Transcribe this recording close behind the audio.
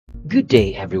Good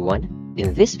day everyone!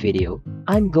 In this video,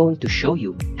 I'm going to show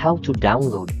you how to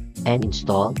download and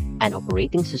install an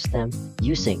operating system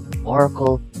using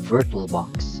Oracle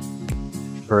VirtualBox.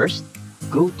 First,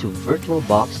 go to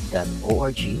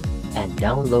virtualbox.org and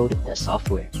download the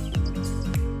software.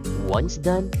 Once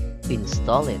done,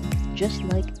 install it just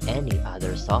like any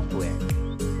other software.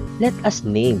 Let us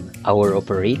name our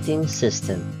operating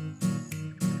system.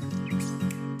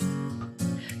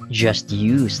 Just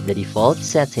use the default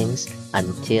settings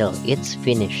until it's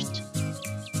finished.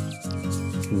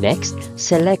 Next,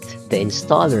 select the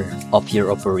installer of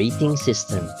your operating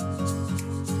system.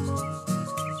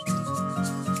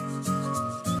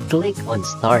 Click on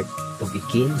Start to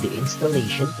begin the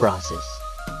installation process.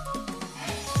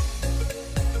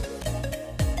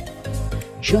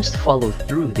 Just follow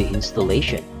through the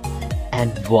installation,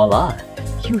 and voila!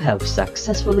 You have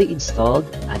successfully installed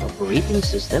an operating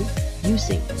system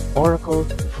using Oracle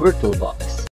VirtualBox.